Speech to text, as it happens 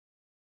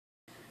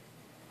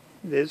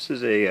This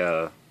is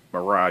a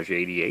Mirage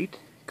 88.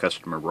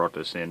 Customer brought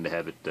this in to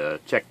have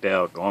it checked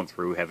out, gone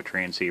through, have a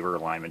transceiver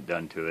alignment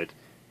done to it,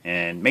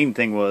 and main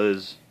thing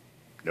was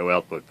no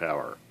output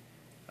power.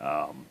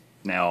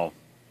 Now,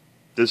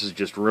 this is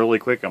just really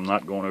quick. I'm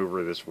not going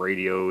over this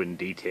radio in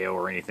detail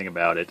or anything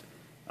about it.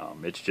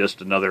 It's just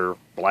another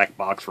black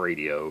box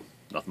radio,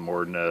 nothing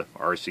more than a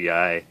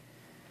RCI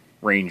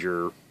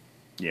Ranger,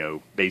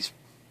 base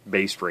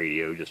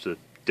radio, just a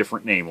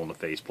different name on the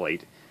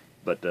faceplate.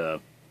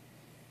 But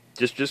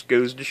just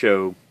goes to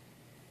show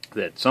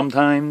that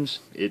sometimes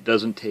it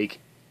doesn't take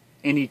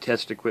any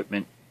test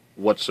equipment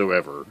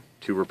whatsoever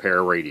to repair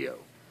a radio.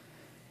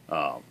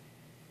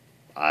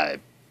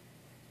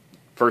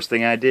 First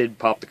thing I did,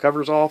 popped the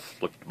covers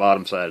off, looked at the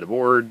bottom side of the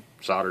board,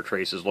 solder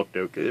traces looked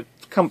okay.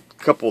 A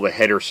couple of the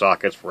header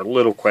sockets were a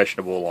little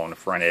questionable along the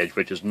front edge,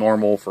 which is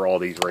normal for all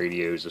these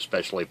radios,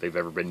 especially if they've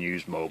ever been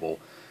used mobile.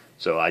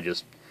 So I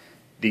just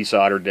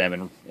desoldered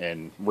them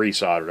and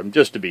resoldered them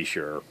just to be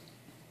sure.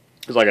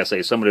 Because like I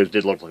say, some of those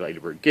did look like they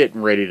were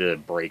getting ready to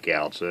break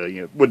out, so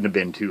it wouldn't have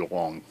been too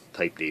long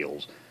type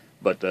deals.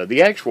 But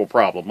the actual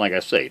problem, like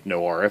I say,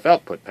 no RF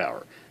output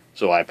power.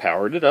 So I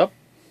powered it up,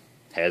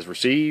 has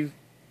received.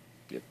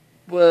 It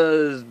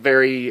was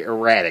very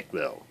erratic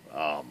though.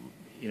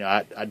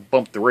 I'd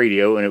bump the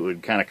radio and it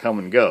would kind of come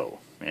and go.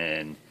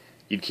 And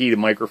you'd key the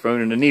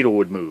microphone and the needle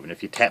would move. And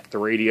if you tapped the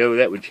radio,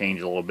 that would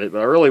change a little bit. But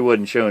I really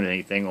wasn't showing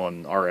anything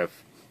on RF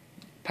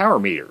power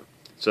meter.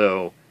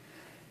 So,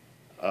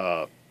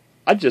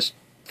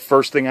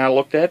 first thing I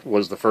looked at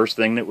was the first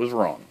thing that was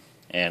wrong.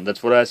 And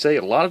that's what I say.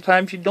 A lot of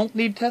times you don't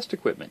need test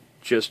equipment.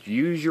 Just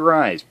use your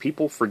eyes.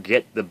 People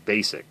forget the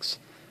basics.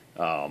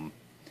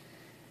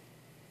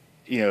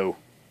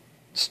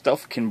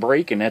 Stuff can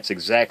break, and that's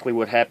exactly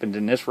what happened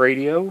in this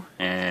radio.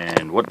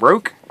 And what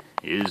broke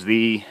is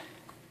the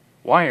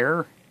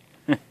wire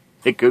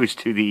that goes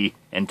to the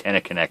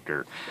antenna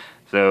connector.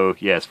 So,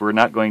 yes, we're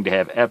not going to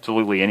have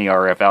absolutely any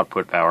RF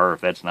output power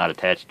if that's not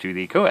attached to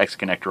the coax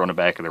connector on the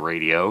back of the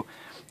radio.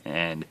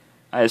 And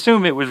I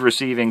assume it was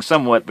receiving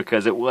somewhat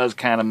because it was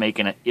kind of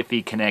making an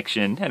iffy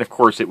connection. And, of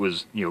course, it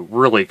was,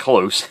 really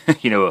close,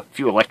 a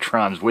few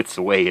electrons widths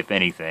away, if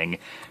anything,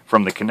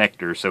 from the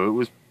connector. So it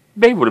was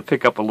able to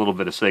pick up a little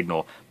bit of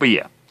signal. But,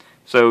 yeah,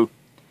 so,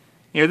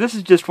 this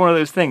is just one of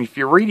those things. If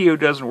your radio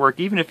doesn't work,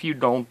 even if you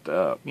don't,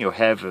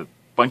 have a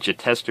bunch of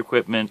test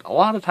equipment, a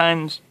lot of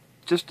times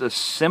just a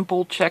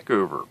simple check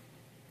over.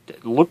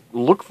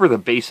 Look for the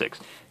basics.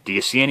 Do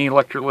you see any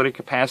electrolytic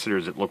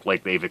capacitors that look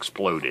like they've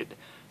exploded?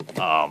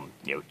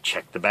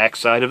 Check the back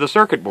side of the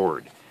circuit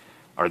board.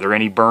 Are there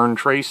any burn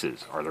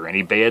traces? Are there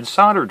any bad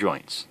solder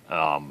joints?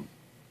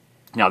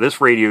 Now,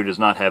 this radio does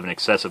not have an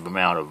excessive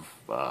amount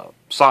of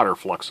solder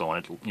flux on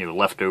it,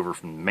 left over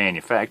from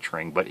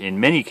manufacturing, but in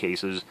many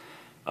cases,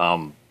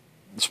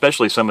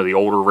 especially some of the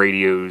older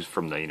radios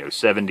from the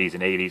 70s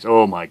and 80s,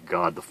 oh my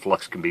God, the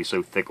flux can be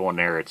so thick on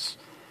there.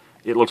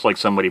 It looks like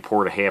somebody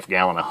poured a half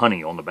gallon of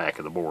honey on the back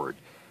of the board.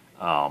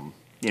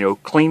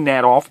 Clean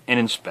that off and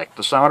inspect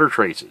the solder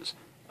traces.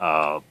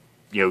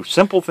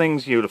 Simple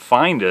things to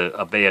find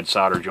a bad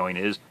solder joint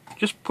is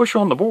just push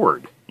on the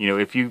board.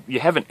 If you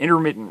have an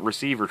intermittent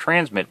receiver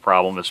transmit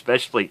problem,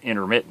 especially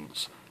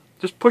intermittence,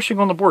 just pushing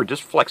on the board,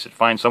 just flex it.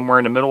 Find somewhere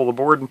in the middle of the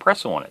board and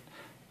press on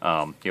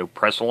it.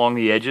 Press along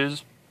the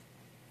edges.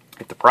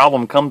 If the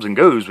problem comes and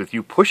goes with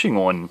you pushing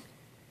on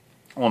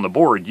the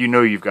board,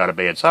 you've got a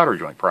bad solder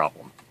joint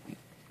problem.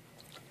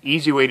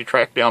 Easy way to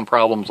track down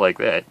problems like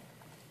that,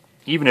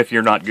 even if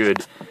you're not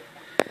good,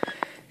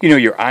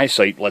 your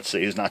eyesight, let's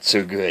say, is not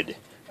so good.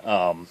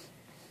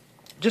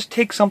 Just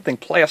take something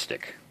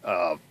plastic.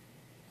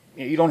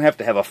 You don't have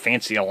to have a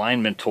fancy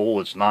alignment tool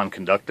that's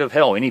non-conductive.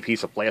 Hell, any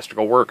piece of plastic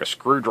will work. A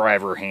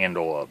screwdriver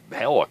handle,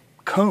 a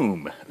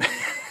comb,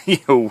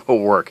 will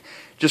work.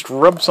 Just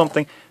rub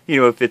something.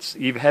 If it's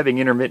you're having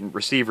intermittent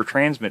receiver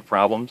transmit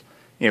problems,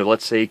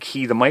 let's say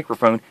key the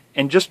microphone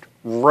and just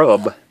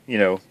rub,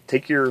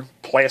 take your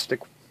plastic,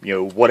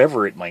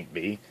 whatever it might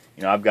be.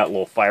 I've got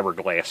little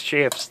fiberglass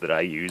shafts that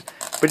I use,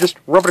 but just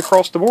rub it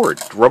across the board.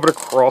 Rub it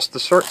across the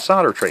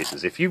solder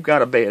traces. If you've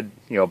got a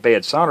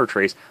bad solder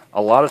trace,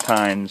 a lot of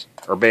times,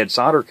 or bad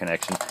solder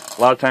connection,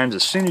 a lot of times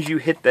as soon as you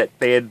hit that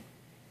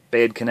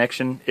bad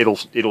connection,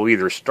 it'll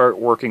either start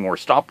working or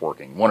stop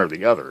working, one or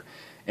the other.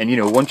 And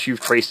once you've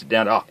traced it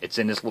down, it's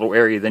in this little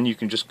area, then you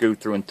can just go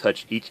through and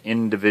touch each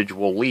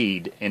individual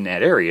lead in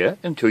that area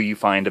until you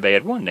find a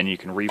bad one. Then you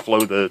can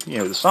reflow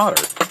the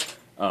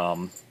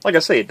solder. Like I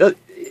say,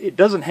 it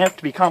doesn't have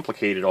to be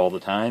complicated all the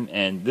time,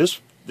 and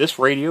this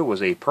radio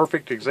was a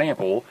perfect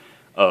example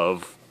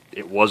of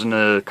it wasn't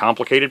a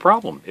complicated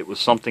problem. It was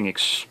something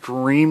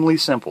extremely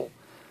simple.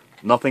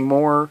 Nothing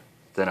more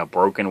than a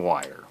broken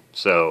wire.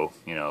 So,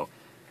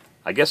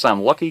 I guess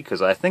I'm lucky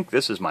because I think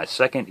this is my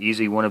second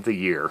easy one of the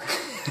year.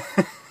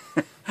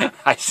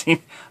 I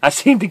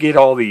seem to get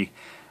all the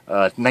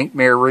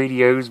nightmare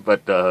radios,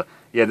 but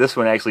this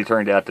one actually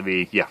turned out to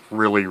be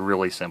really,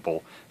 really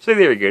simple. So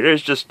there you go.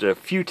 There's just a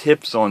few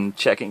tips on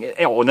checking it.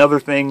 And other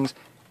things,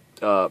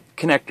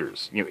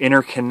 connectors,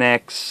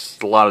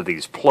 interconnects, a lot of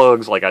these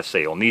plugs, like I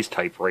say, on these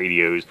type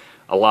radios,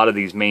 a lot of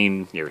these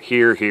main,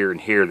 here,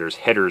 and here, there's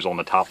headers on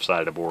the top side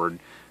of the board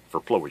for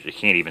plugs. You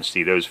can't even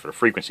see those for the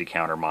frequency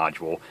counter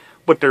module,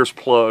 but there's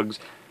plugs.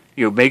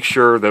 Make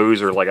sure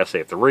those are, like I say,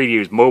 if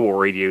the mobile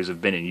radios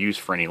have been in use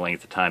for any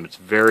length of time, it's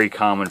very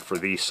common for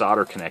these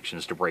solder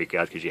connections to break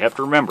out, because you have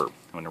to remember,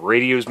 when the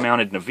radio is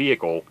mounted in a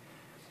vehicle,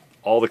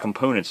 all the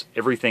components,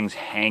 everything's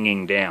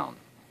hanging down.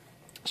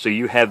 So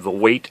you have the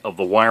weight of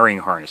the wiring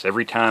harness.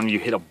 Every time you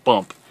hit a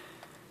bump,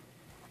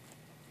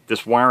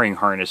 this wiring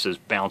harness is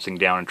bouncing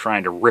down and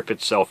trying to rip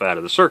itself out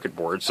of the circuit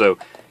board. So,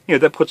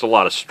 that puts a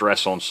lot of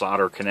stress on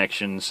solder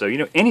connections. So,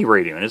 any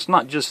radio, and it's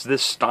not just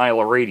this style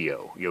of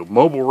radio.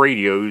 Mobile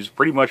radios,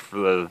 pretty much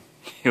for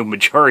the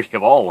majority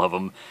of all of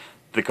them,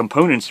 the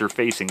components are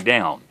facing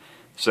down.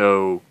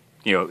 So,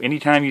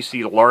 anytime you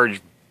see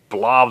large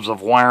blobs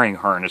of wiring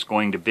harness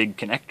going to big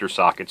connector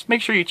sockets,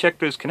 make sure you check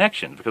those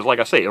connections, because like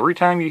I say, every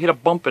time you hit a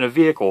bump in a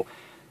vehicle,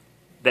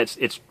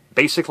 it's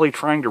basically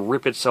trying to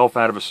rip itself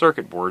out of a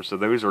circuit board. So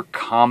those are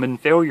common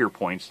failure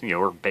points,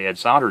 or bad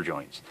solder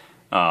joints.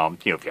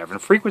 If you're having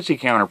frequency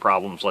counter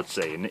problems, let's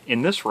say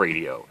in this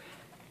radio,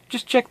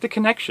 just check the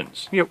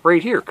connections,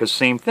 right here, because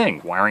same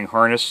thing, wiring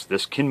harness,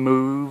 this can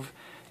move,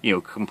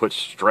 can put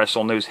stress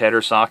on those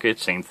header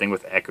sockets. Same thing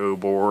with echo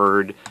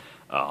board.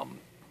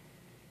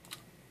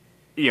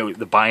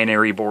 The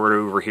binary board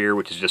over here,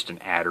 which is just an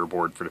adder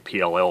board for the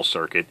PLL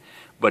circuit.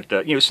 But,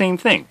 same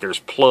thing. There's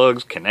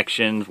plugs,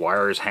 connections,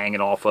 wires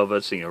hanging off of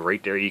it. So,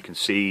 right there you can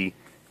see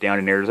down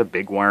in there's a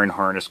big wiring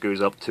harness goes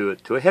up to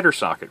a header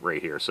socket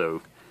right here.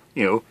 So,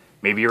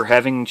 maybe you're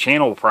having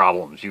channel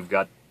problems. You've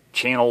got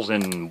channels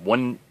in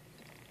one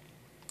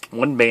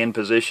band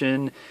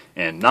position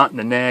and not in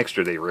the next,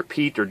 or they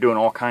repeat. They're doing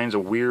all kinds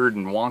of weird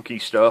and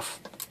wonky stuff.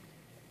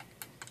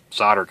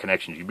 Solder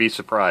connections. You'd be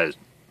surprised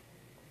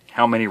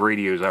how many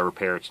radios I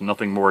repair. It's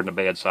nothing more than a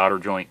bad solder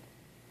joint,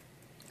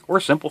 or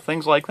simple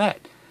things like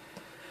that.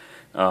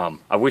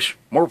 I wish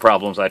more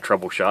problems I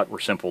troubleshot were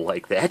simple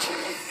like that.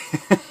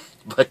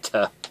 But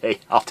hey,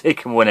 I'll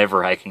take them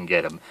whenever I can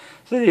get them.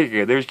 So there you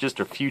go. There's just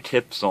a few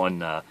tips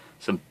on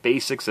some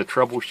basics of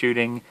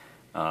troubleshooting.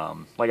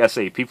 Like I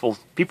say, people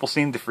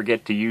seem to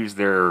forget to use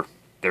their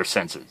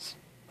senses.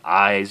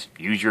 Eyes,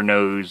 use your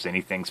nose,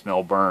 anything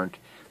smell burnt.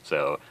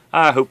 So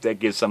I hope that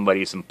gives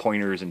somebody some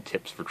pointers and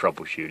tips for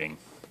troubleshooting.